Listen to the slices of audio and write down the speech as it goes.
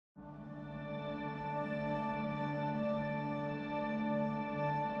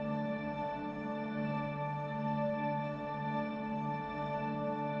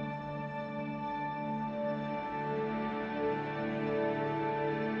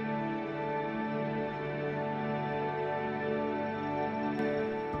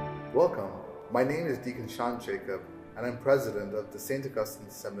Welcome. My name is Deacon Sean Jacob, and I'm president of the St. Augustine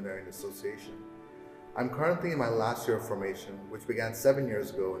Seminary and Association. I'm currently in my last year of formation, which began 7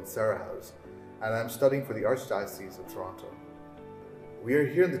 years ago in Sarah House, and I'm studying for the Archdiocese of Toronto. We are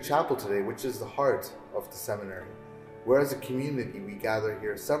here in the chapel today, which is the heart of the seminary, where as a community we gather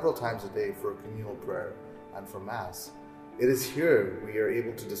here several times a day for a communal prayer and for Mass. It is here we are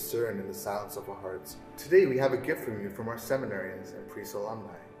able to discern in the silence of our hearts. Today we have a gift from you from our seminarians and priest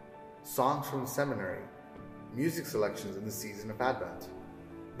alumni. Songs from the seminary, music selections in the season of Advent.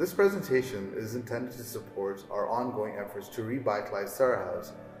 This presentation is intended to support our ongoing efforts to revitalize Sarah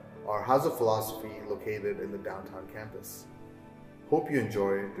House, our house of philosophy located in the downtown campus. Hope you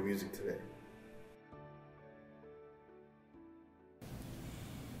enjoy the music today.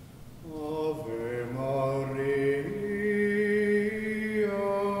 Ave Maria,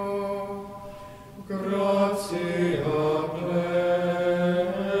 gratia plena,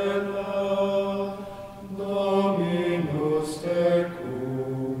 Dominus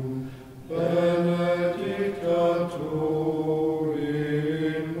tecum, benedicta tu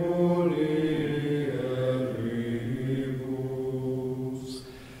in mulieribus,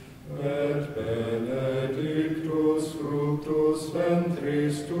 et benedictus fructus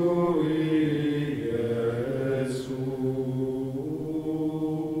ventris tui,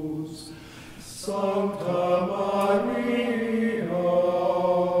 Iesus. Sancta Maria,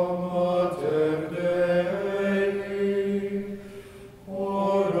 Mater Dei,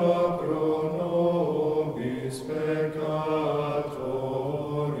 ora pro nobis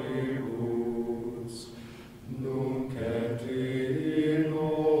peccatoribus, nunc et in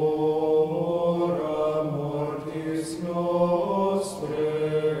hora mortis nostre.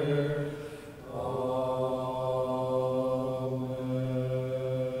 Amen.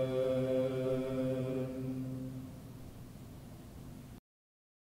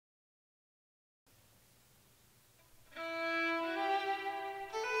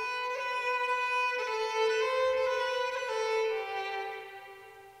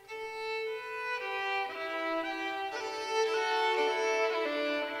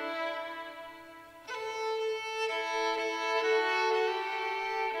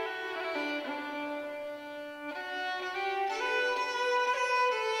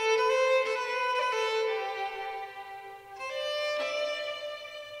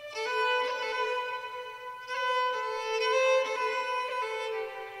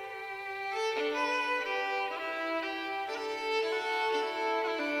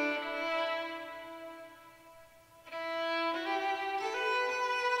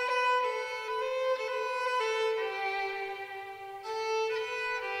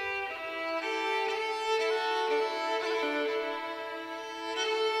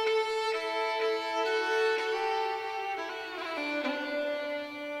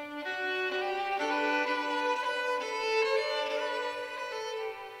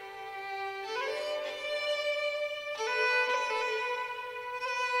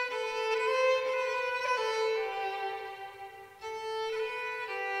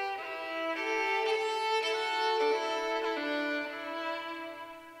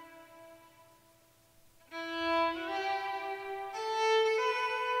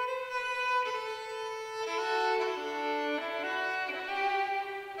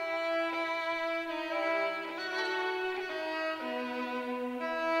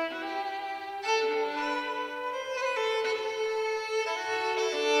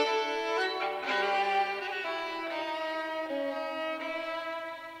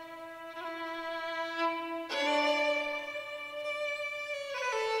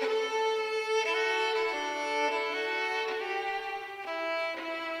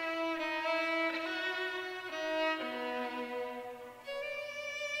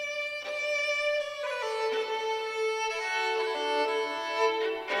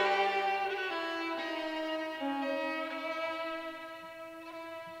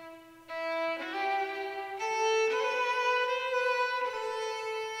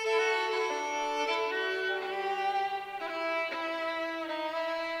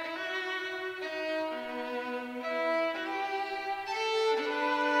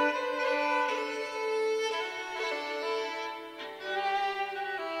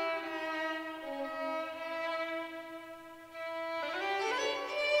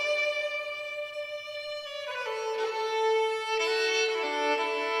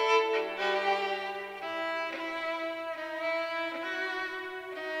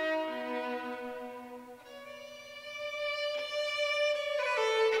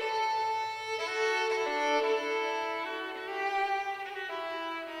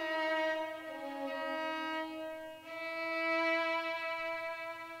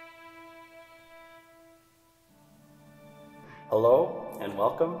 Hello and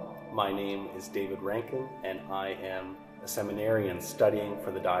welcome. My name is David Rankin and I am a seminarian studying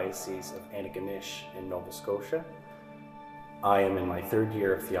for the Diocese of Antigonish in Nova Scotia. I am in my third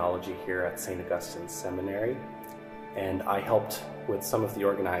year of theology here at St. Augustine's Seminary, and I helped with some of the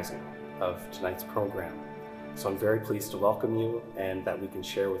organizing of tonight's program. So I'm very pleased to welcome you and that we can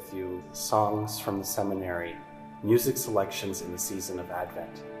share with you songs from the seminary, music selections in the season of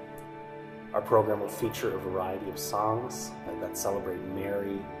Advent. Our program will feature a variety of songs that celebrate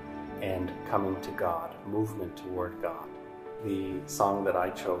Mary and coming to God, movement toward God. The song that I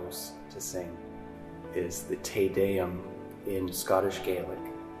chose to sing is the Te Deum in Scottish Gaelic,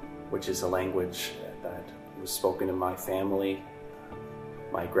 which is a language that was spoken in my family.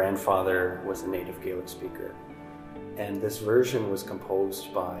 My grandfather was a native Gaelic speaker, and this version was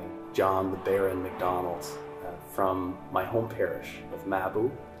composed by John the Baron MacDonald from my home parish of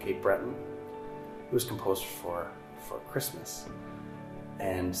Mabu, Cape Breton. It was composed for Christmas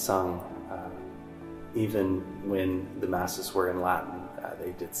and sung even when the masses were in Latin.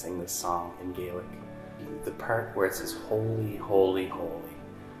 They did sing this song in Gaelic. The part where it says holy, holy, holy,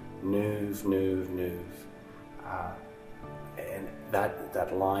 nuv, nuv, nuv, and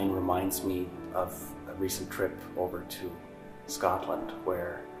that line reminds me of a recent trip over to Scotland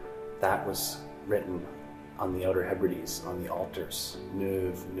where that was written on the Outer Hebrides, on the altars,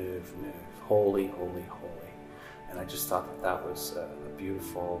 nuv, nuv, nuv, holy, holy, holy. And I just thought that was a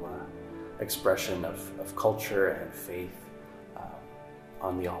beautiful expression of culture and faith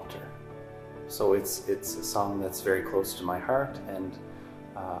on the altar. So it's a song that's very close to my heart, and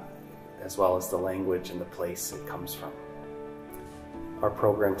as well as the language and the place it comes from. Our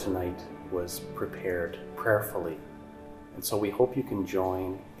program tonight was prepared prayerfully, and so we hope you can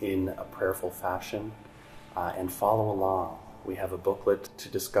join in a prayerful fashion and follow along. We have a booklet to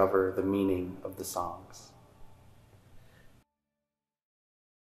discover the meaning of the songs.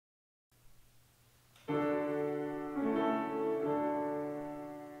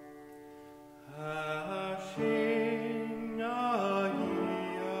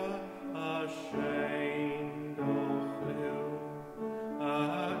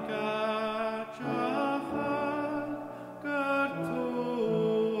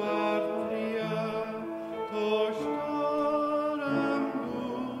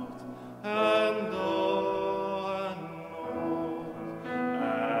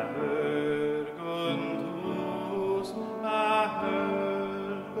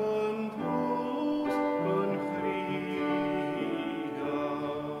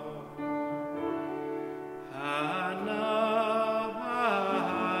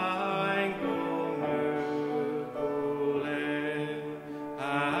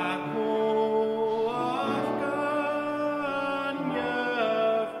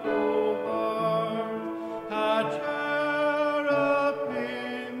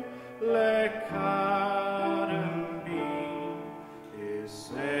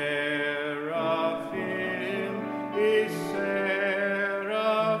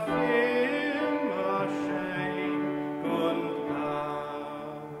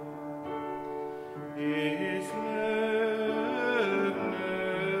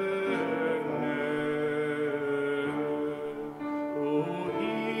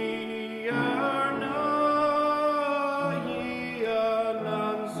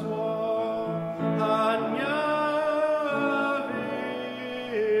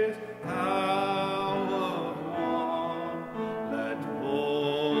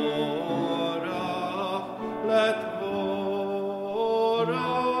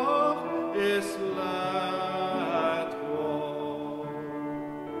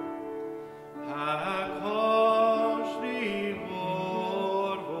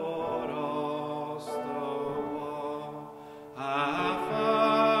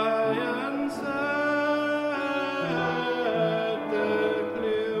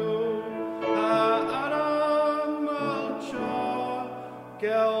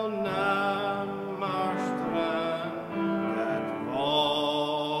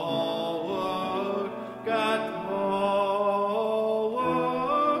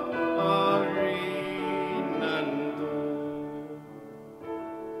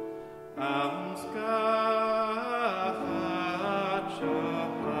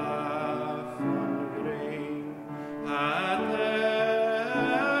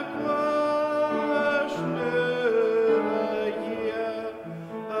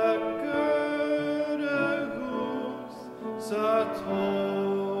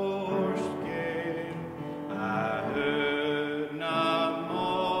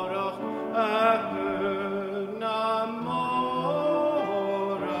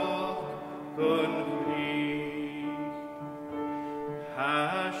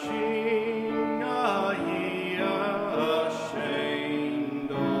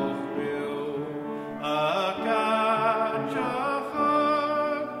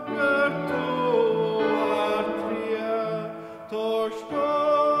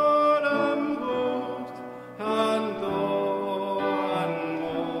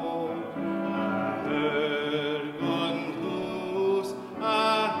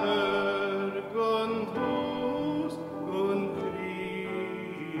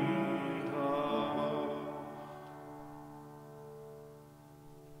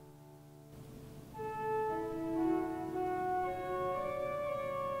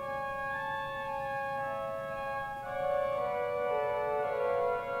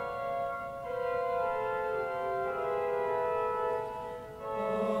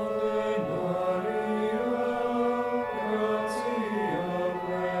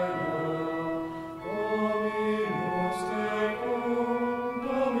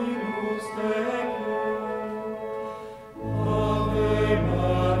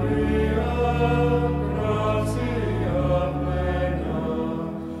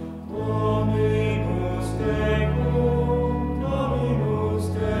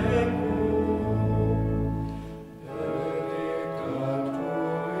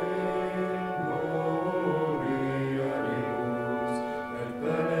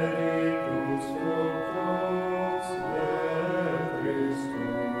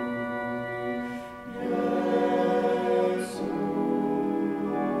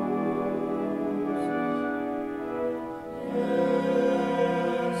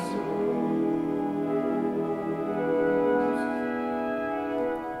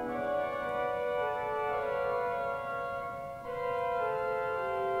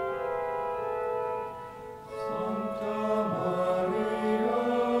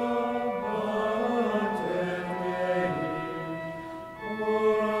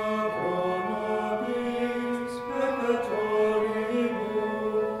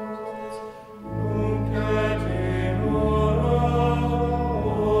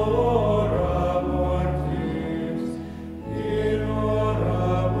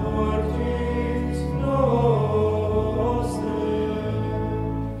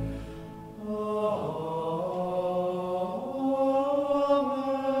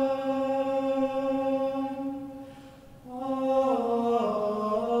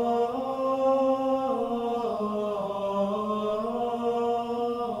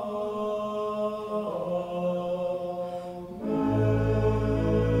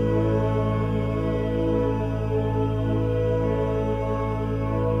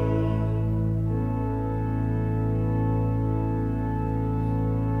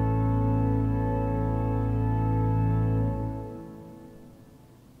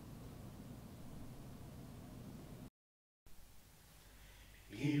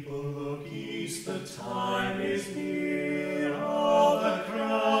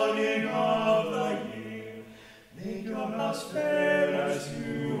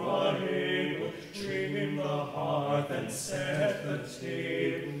 and set the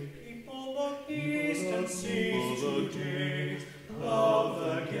table. People of east and seas today, love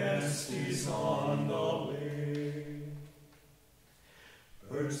the guest is on the way.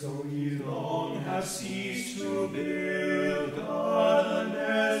 Birds, though ye long have ceased to build, are the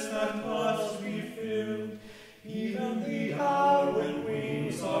nest that must be filled. Even the hour when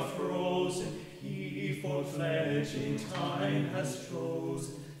wings are frozen, he for fledging time has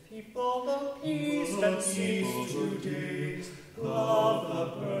chosen. People of east and seas today, love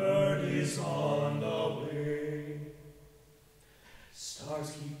the bird is on the way.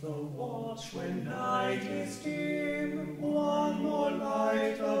 Stars keep the watch when night is dim, one more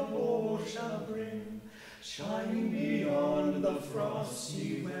light the bow shall bring, shining beyond the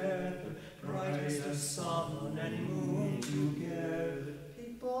frosty weather, bright as sun and moon together.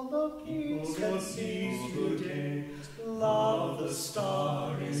 People of east and seas today, love the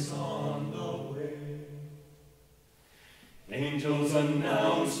star is on the way. Angels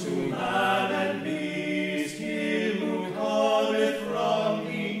announce to man and beast, him who cometh from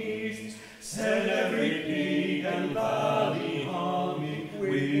the east. Set every peak and valley humming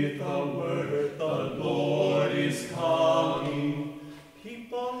with the word, the Lord is coming.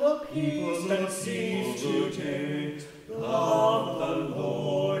 People of east and seas today, love the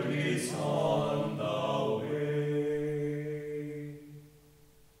Lord is on the way.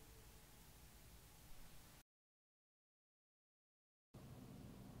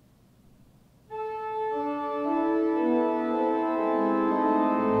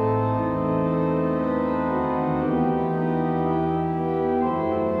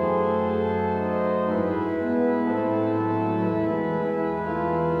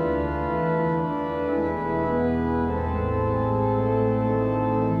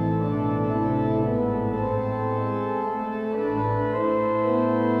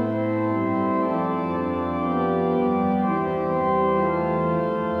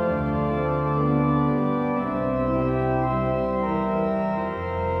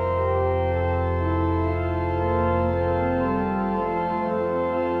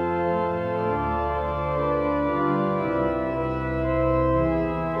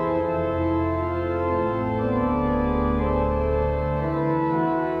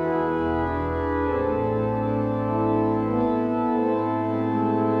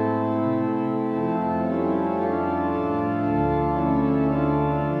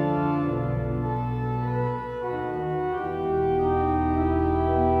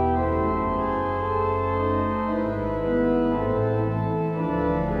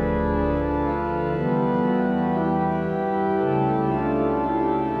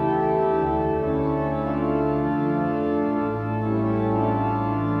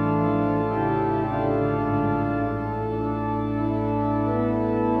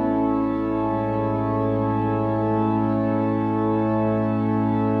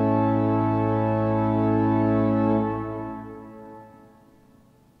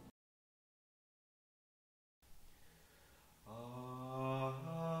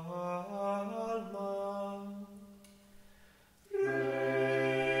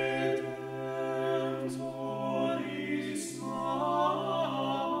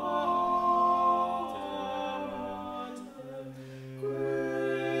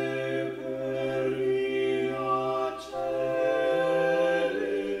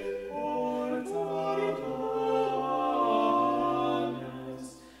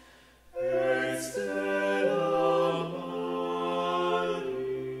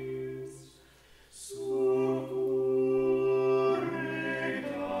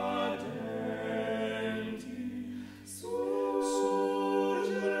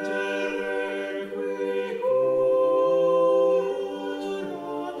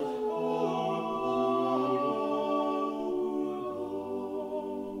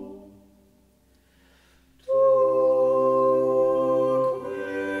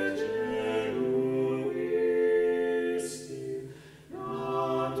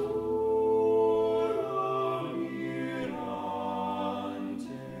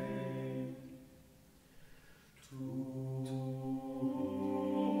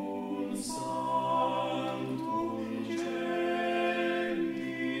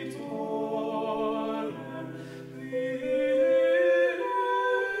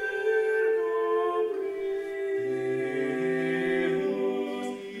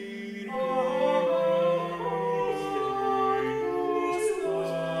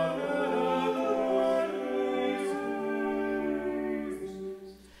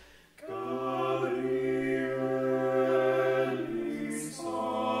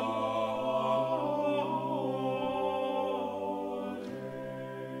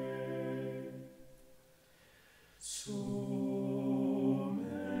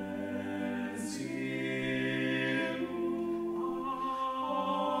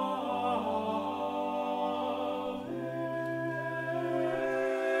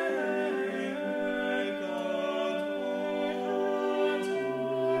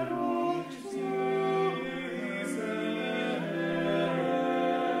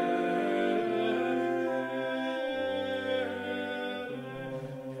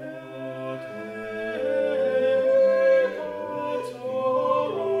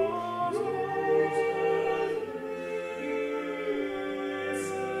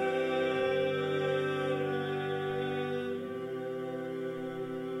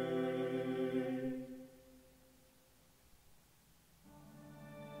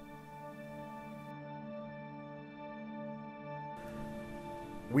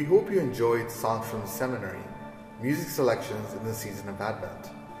 We hope you enjoyed songs from the seminary, music selections in the season of Advent.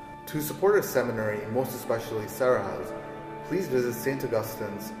 To support our seminary, most especially Sarah House, please visit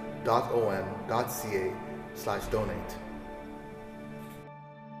staugustins.om.ca/donate.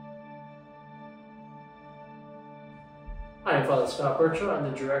 Hi, I'm Father Scott Birchall. I'm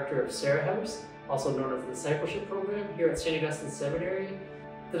the director of Sarah House, also known as the Discipleship Program here at St. Augustine Seminary.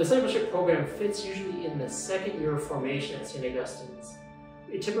 The Discipleship Program fits usually in the second year of formation at St. Augustine's.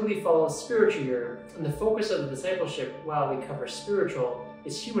 It typically follows spiritual year, and the focus of the discipleship, while we cover spiritual,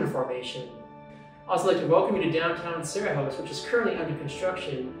 is human formation. I'd also like to welcome you to downtown Sarah House, which is currently under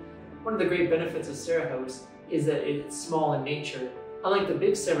construction. One of the great benefits of Sarah House is that it's small in nature. Unlike the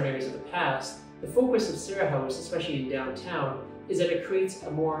big seminaries of the past, the focus of Sarah House, especially in downtown, is that it creates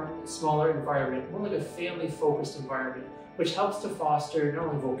a more smaller environment, more like a family-focused environment, which helps to foster not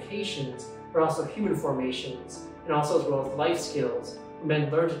only vocations, but also human formations, and also as well as life skills, where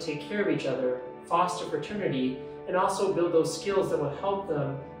men learn to take care of each other, foster fraternity, and also build those skills that will help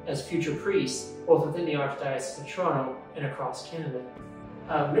them as future priests, both within the Archdiocese of Toronto and across Canada.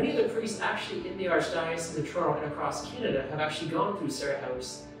 Many of the priests actually in the Archdiocese of Toronto and across Canada have actually gone through Sarah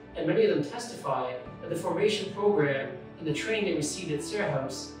House, and many of them testify that the formation program and the training they received at Sarah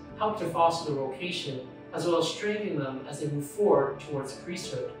House helped to foster their vocation, as well as strengthening them as they move forward towards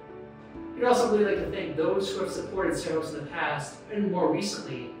priesthood. We'd also really like to thank those who have supported Sarah House in the past, and more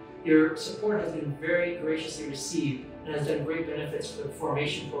recently, your support has been very graciously received and has done great benefits for the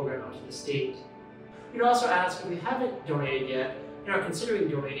formation program out to the state. We'd also ask, if you haven't donated yet and are considering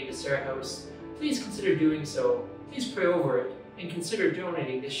donating to Sarah House, please consider doing so. Please pray over it and consider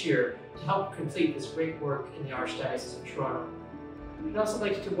donating this year to help complete this great work in the Archdiocese of Toronto. We'd also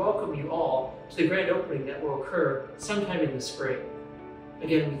like to welcome you all to the grand opening that will occur sometime in the spring.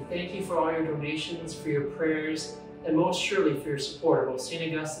 Again, we thank you for all your donations, for your prayers, and most surely for your support of both St.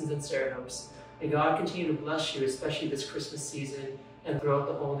 Augustine's and Sarah House. May God continue to bless you, especially this Christmas season and throughout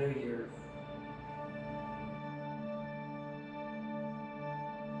the whole new year.